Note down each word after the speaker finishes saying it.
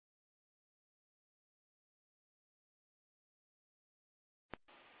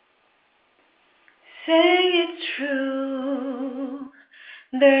say it's true.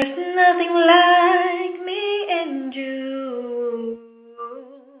 There's nothing like me and you.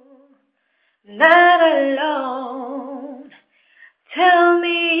 Not alone. Tell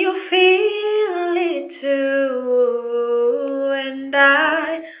me you feel it too. And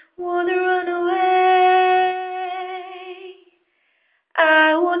I would run away.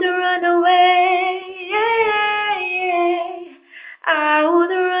 I would run away. Yeah, yeah. I would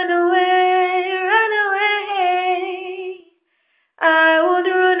run away, run away. I would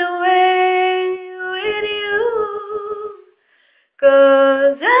run away with you,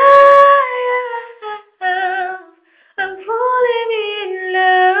 'cause I'm falling in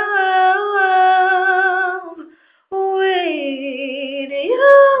love with you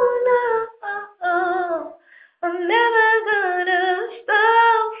now. I'm never gonna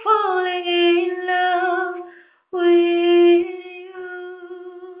stop falling in love with you.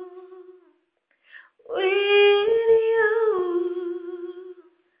 With you,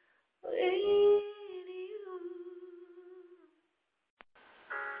 with you.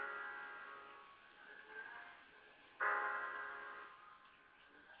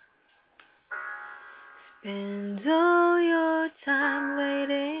 Spend all your time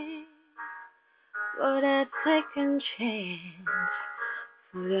waiting for that second chance,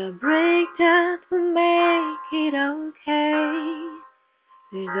 for the break that will make it okay.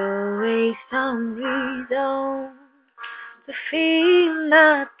 There's always some reason to feel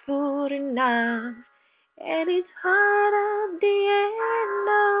not good enough, and it's hard at the end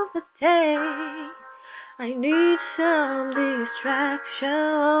of the day. I need some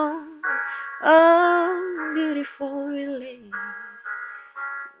distraction, oh, beautiful relief.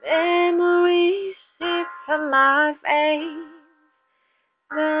 Memories slip from my face,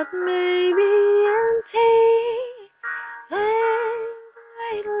 that may be empty and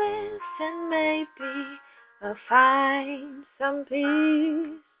weightless, and maybe I'll find some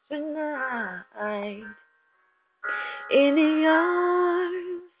peace tonight in the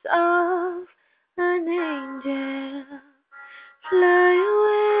arms of an angel. Fly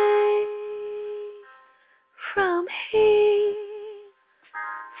away from here,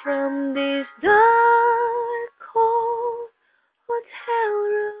 from this dark, cold hotel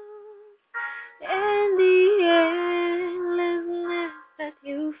room, and the endlessness that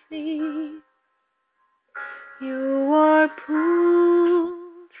you feel. You are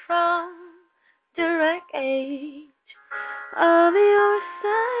pulled from the wreckage of your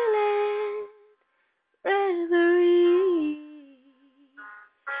silent reverie.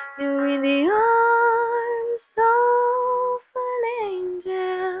 You're in the arms of an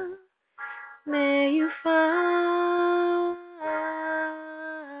angel. May you find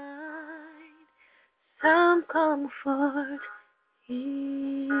some comfort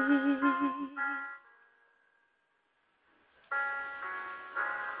here.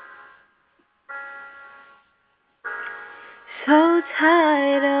 So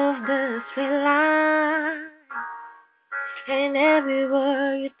tired of the straight line, and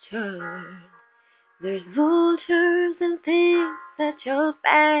everywhere you turn, there's vultures and things at your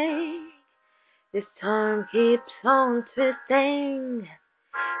back. The storm keeps on twisting.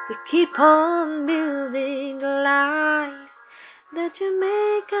 You keep on building the lies that you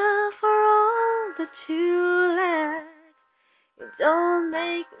make up for all that you lack. It don't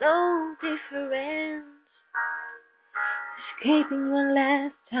make no difference. Escaping one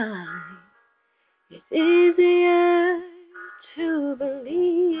last time, it's easier to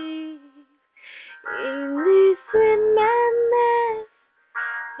believe in this sweet madness,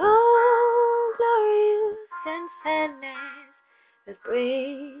 oh, glorious and sadness that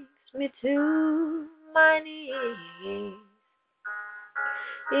brings me to my knees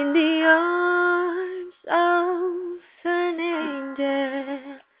in the arms of an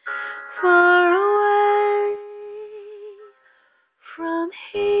angel, far away from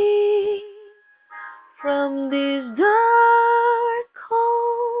here, from this dark,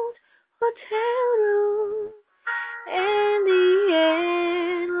 cold hotel room, and the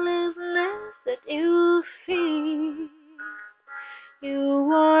endlessness that you feel.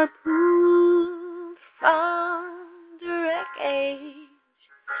 You are pulled from the wreckage,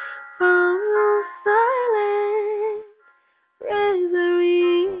 from silent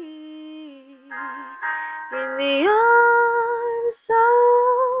reverie, in the arms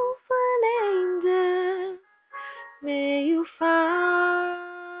of an angel. May you find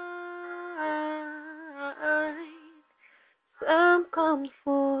some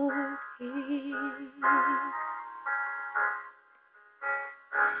comfort here.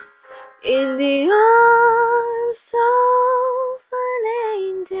 In the arms of an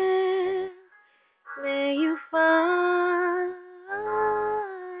angel,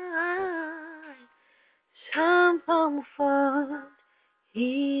 comfort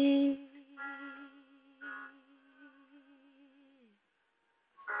in